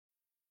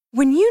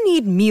When you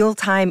need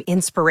mealtime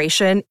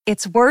inspiration,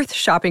 it's worth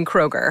shopping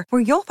Kroger,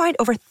 where you'll find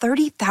over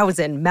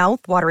 30,000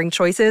 mouth-watering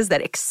choices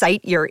that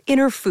excite your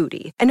inner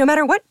foodie. And no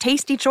matter what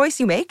tasty choice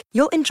you make,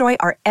 you'll enjoy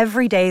our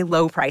everyday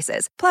low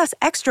prices, plus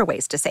extra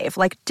ways to save,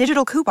 like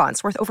digital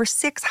coupons worth over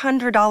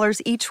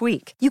 $600 each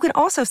week. You can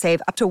also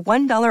save up to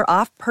 $1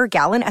 off per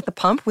gallon at the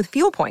pump with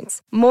fuel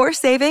points. More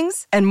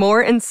savings and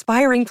more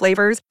inspiring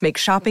flavors make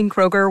shopping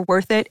Kroger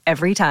worth it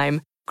every time.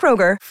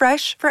 Kroger,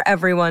 fresh for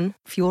everyone.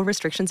 Fuel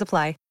restrictions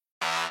apply.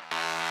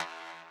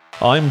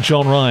 I'm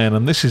John Ryan,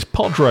 and this is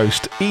Pod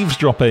Roast,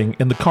 eavesdropping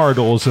in the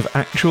corridors of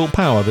actual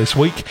power this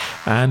week,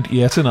 and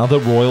yet another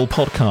royal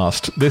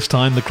podcast, this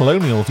time the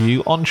colonial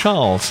view on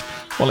Charles.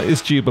 Well, it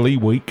is Jubilee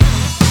week.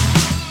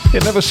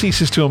 It never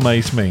ceases to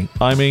amaze me.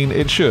 I mean,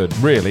 it should,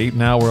 really.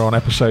 Now we're on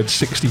episode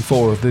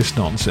 64 of this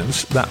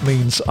nonsense. That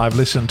means I've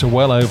listened to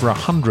well over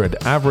 100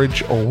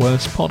 average or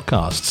worse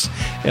podcasts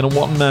in a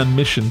one-man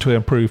mission to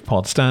improve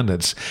pod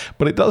standards.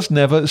 But it does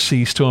never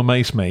cease to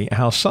amaze me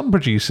how some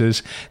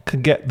producers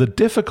can get the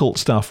difficult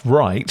stuff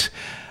right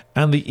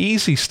and the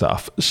easy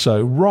stuff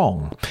so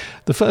wrong.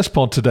 The first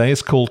pod today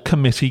is called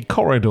Committee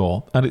Corridor,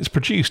 and it's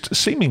produced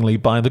seemingly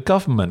by the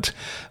government.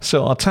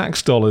 So our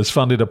tax dollars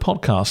funded a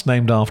podcast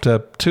named after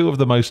two of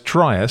the most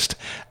driest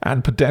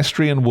and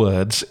pedestrian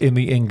words in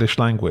the English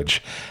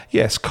language.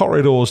 Yes,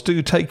 corridors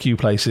do take you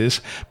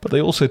places, but they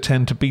also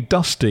tend to be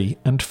dusty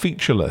and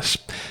featureless.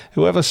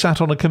 Whoever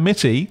sat on a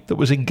committee that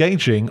was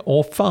engaging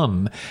or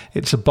fun,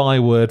 it's a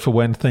byword for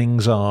when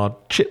things are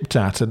chipped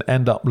at and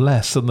end up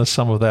less than the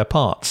sum of their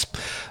parts.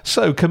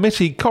 So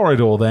Committee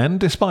Corridor then,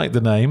 despite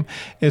the name,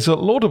 is a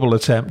laudable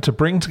attempt to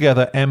bring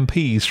together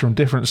MPs from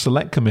different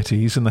select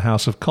committees in the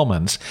House of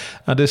Commons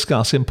and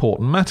discuss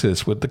important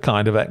matters with the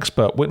kind of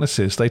expert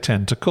witnesses they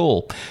tend to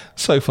call.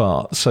 So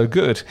far, so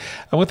good.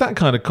 And with that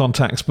kind of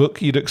contacts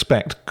book, you'd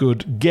expect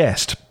good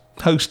guest.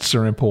 Hosts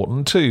are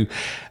important too.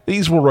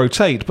 These will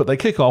rotate, but they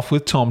kick off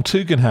with Tom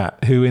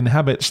Tugendhat, who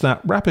inhabits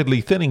that rapidly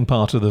thinning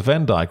part of the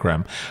Venn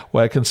diagram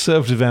where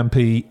Conservative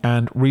MP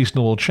and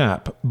reasonable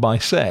chap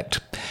bisect.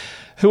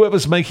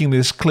 Whoever's making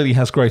this clearly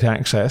has great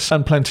access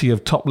and plenty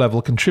of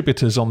top-level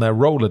contributors on their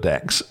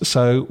Rolodex,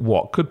 so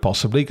what could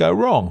possibly go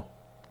wrong?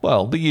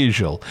 Well, the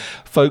usual.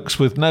 Folks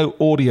with no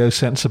audio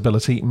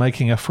sensibility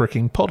making a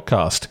fricking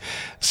podcast.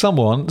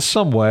 Someone,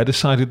 somewhere,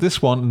 decided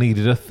this one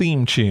needed a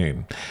theme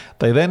tune.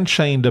 They then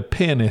chained a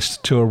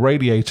pianist to a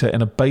radiator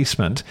in a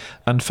basement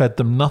and fed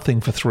them nothing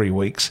for 3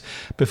 weeks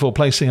before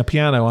placing a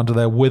piano under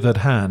their withered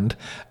hand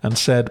and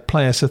said,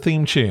 "Play us a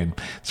theme tune."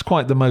 It's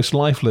quite the most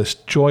lifeless,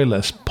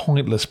 joyless,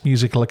 pointless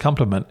musical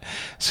accompaniment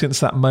since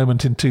that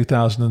moment in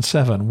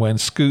 2007 when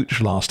Scooch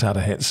last had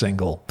a hit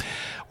single.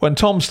 When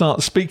Tom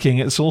starts speaking,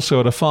 it's also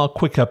at a far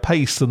quicker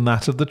pace than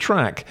that of the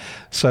track,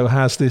 so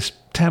has this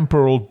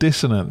temporal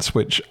dissonance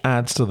which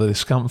adds to the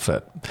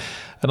discomfort.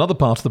 Another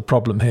part of the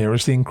problem here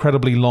is the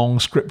incredibly long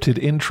scripted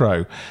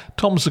intro.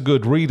 Tom's a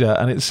good reader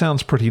and it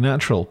sounds pretty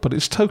natural, but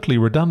it's totally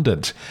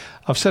redundant.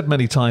 I've said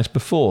many times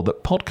before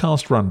that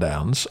podcast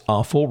rundowns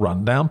are for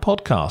rundown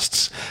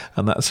podcasts,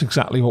 and that's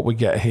exactly what we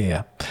get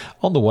here.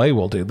 On the way,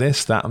 we'll do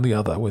this, that and the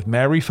other with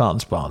Mary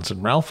Farnsbarns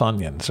and Ralph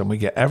Onions, and we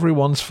get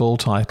everyone's full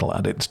title,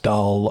 and it's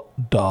dull,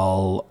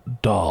 dull,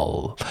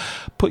 dull.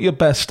 Put your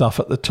best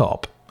stuff at the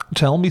top.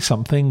 Tell me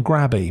something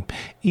grabby.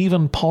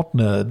 Even pod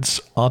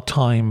nerds are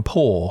time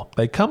poor.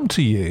 They come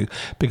to you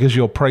because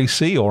your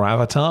précis or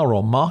avatar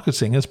or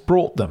marketing has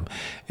brought them.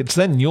 It's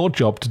then your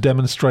job to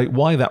demonstrate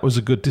why that was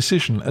a good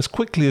decision as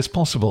quickly as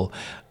possible,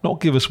 not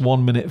give us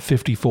 1 minute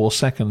 54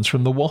 seconds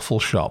from the waffle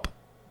shop.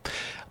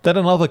 Then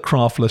another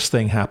craftless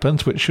thing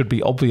happens, which should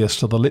be obvious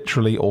to the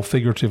literally or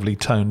figuratively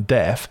tone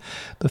deaf.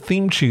 The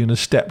theme tune has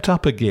stepped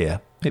up a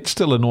gear. It's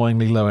still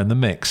annoyingly low in the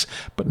mix,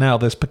 but now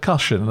there's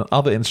percussion and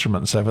other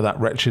instruments over that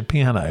wretched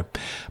piano.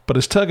 But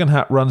as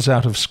Tugendhat runs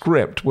out of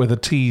script with a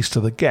tease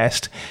to the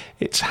guest,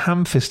 it's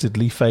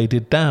ham-fistedly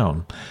faded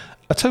down.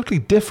 A totally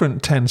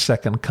different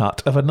 10-second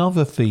cut of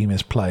another theme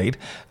is played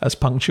as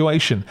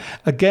punctuation,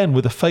 again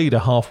with a fader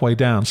halfway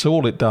down, so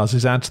all it does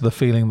is add to the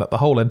feeling that the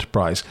whole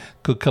enterprise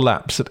could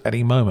collapse at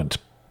any moment.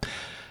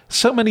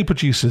 So many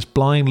producers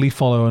blindly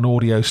follow an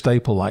audio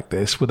staple like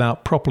this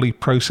without properly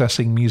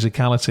processing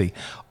musicality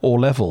or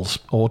levels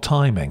or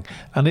timing,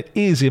 and it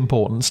is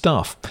important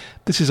stuff.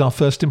 This is our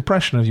first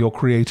impression of your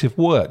creative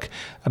work,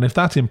 and if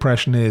that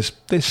impression is,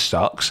 "this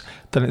sucks,"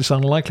 then it's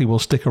unlikely we'll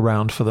stick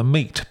around for the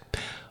meat.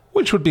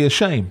 Which would be a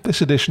shame.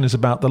 This edition is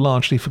about the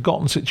largely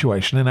forgotten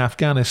situation in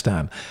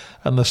Afghanistan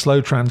and the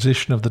slow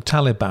transition of the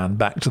Taliban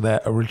back to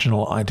their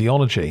original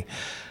ideology.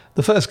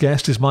 The first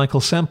guest is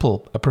Michael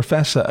Semple, a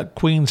professor at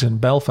Queen's in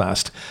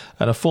Belfast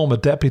and a former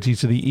deputy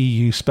to the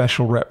EU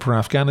Special Rep for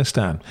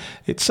Afghanistan.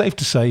 It's safe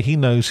to say he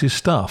knows his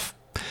stuff.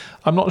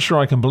 I'm not sure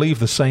I can believe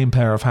the same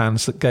pair of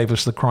hands that gave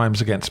us the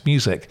Crimes Against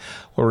Music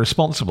were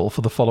responsible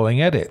for the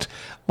following edit.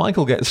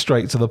 Michael gets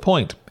straight to the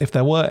point. If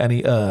there were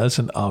any ers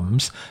and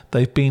ums,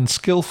 they've been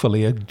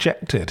skillfully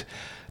ejected.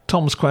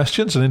 Tom's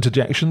questions and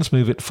interjections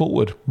move it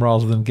forward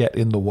rather than get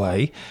in the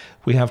way.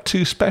 We have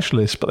two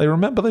specialists, but they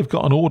remember they've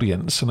got an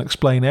audience and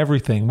explain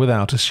everything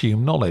without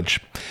assumed knowledge.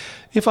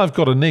 If I've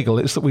got a niggle,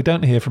 it's that we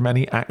don't hear from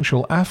any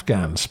actual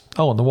Afghans.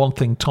 Oh, and the one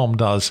thing Tom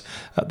does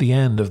at the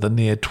end of the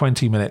near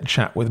 20-minute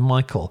chat with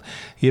Michael,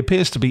 he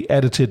appears to be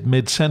edited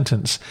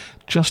mid-sentence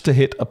just to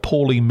hit a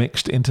poorly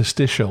mixed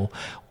interstitial,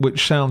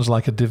 which sounds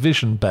like a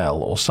division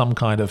bell or some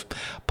kind of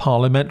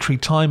parliamentary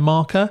time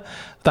marker.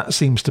 That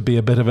seems to be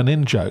a bit of an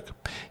in-joke.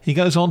 He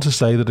goes on to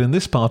say that in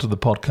this part of the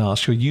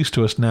podcast, you're used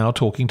to us now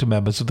talking to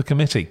members of the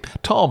committee.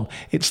 Tom,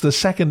 it's the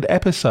second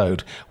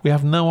episode. We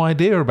have no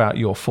idea about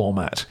your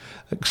format.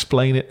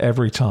 Explain it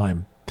every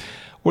time.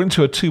 We're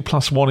into a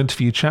 2+1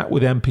 interview chat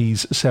with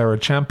MPs Sarah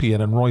Champion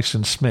and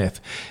Royston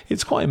Smith.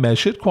 It's quite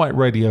measured, quite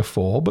Radio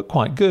 4, but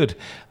quite good.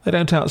 They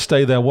don't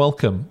outstay their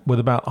welcome, with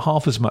about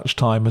half as much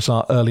time as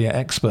our earlier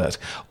expert,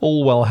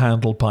 all well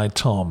handled by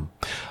Tom.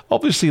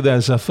 Obviously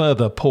there's a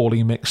further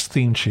poorly mixed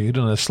theme tune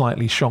and a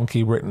slightly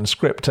shonky written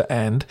script to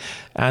end,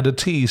 and a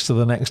tease to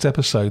the next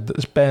episode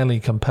that's barely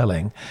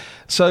compelling.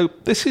 So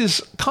this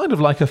is kind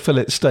of like a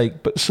fillet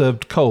steak, but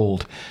served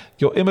cold.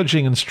 Your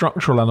imaging and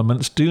structural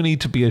elements do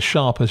need to be as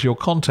sharp as your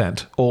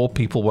content, or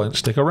people won't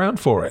stick around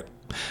for it.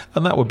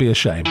 And that would be a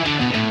shame.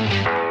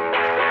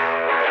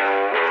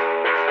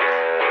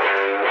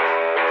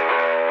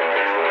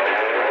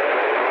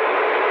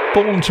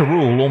 Born to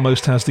Rule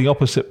almost has the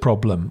opposite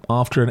problem.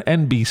 After an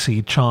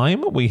NBC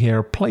chime, we hear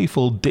a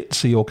playful,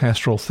 ditzy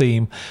orchestral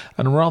theme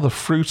and a rather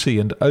fruity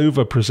and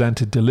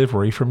over-presented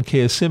delivery from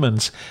Keir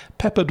Simmons,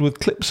 peppered with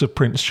clips of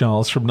Prince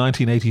Charles from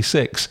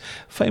 1986,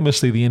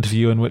 famously the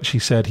interview in which he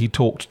said he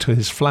talked to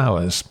his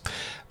flowers.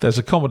 There's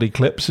a comedy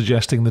clip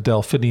suggesting the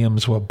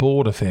Delphiniums were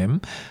bored of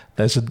him.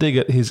 There's a dig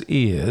at his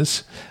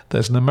ears.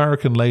 There's an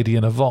American lady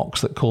in a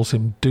Vox that calls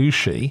him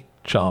douchey.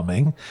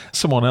 Charming.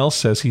 Someone else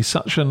says he's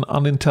such an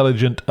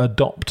unintelligent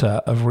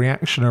adopter of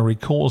reactionary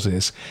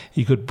causes,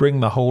 he could bring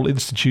the whole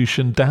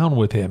institution down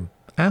with him.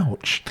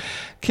 Ouch.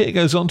 Kit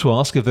goes on to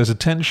ask if there's a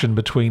tension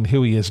between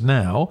who he is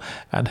now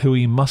and who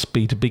he must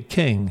be to be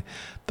king.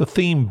 The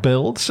theme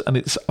builds, and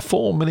it's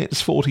 4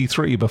 minutes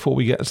 43 before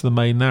we get to the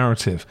main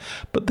narrative.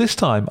 But this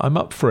time, I'm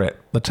up for it.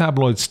 The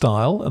tabloid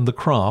style and the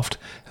craft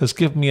has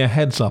given me a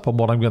heads up on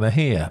what I'm going to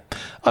hear.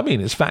 I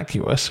mean, it's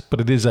vacuous, but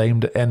it is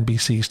aimed at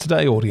NBC's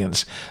Today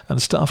audience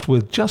and stuffed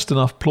with just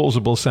enough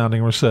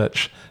plausible-sounding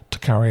research to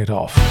carry it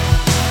off.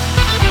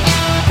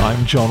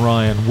 I'm John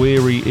Ryan,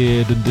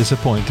 weary-eared and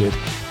disappointed.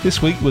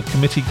 This week with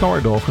Committee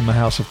Corridor from the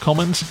House of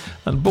Commons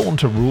and Born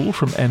to Rule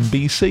from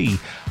NBC.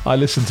 I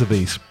listen to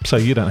these, so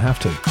you don't have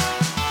to.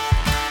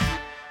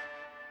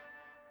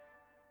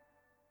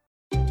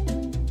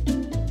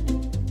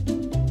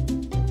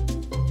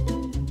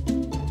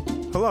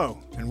 Hello,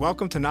 and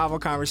welcome to Novel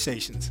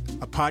Conversations,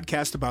 a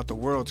podcast about the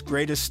world's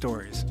greatest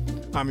stories.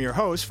 I'm your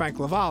host, Frank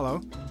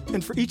Lavallo,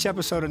 and for each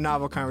episode of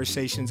Novel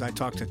Conversations, I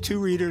talk to two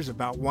readers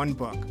about one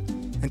book.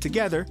 And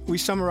together, we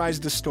summarize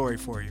the story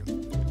for you.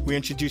 We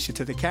introduce you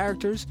to the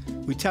characters,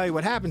 we tell you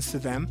what happens to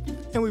them,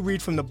 and we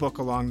read from the book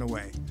along the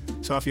way.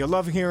 So if you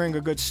love hearing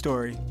a good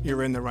story,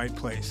 you're in the right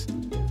place.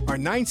 Our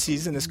 9th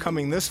season is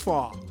coming this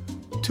fall.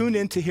 Tune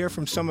in to hear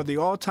from some of the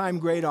all-time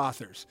great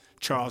authors,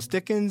 Charles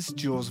Dickens,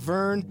 Jules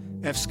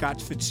Verne, F.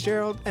 Scott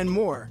Fitzgerald, and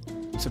more.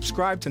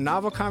 Subscribe to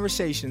Novel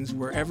Conversations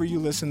wherever you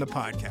listen to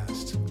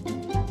podcasts.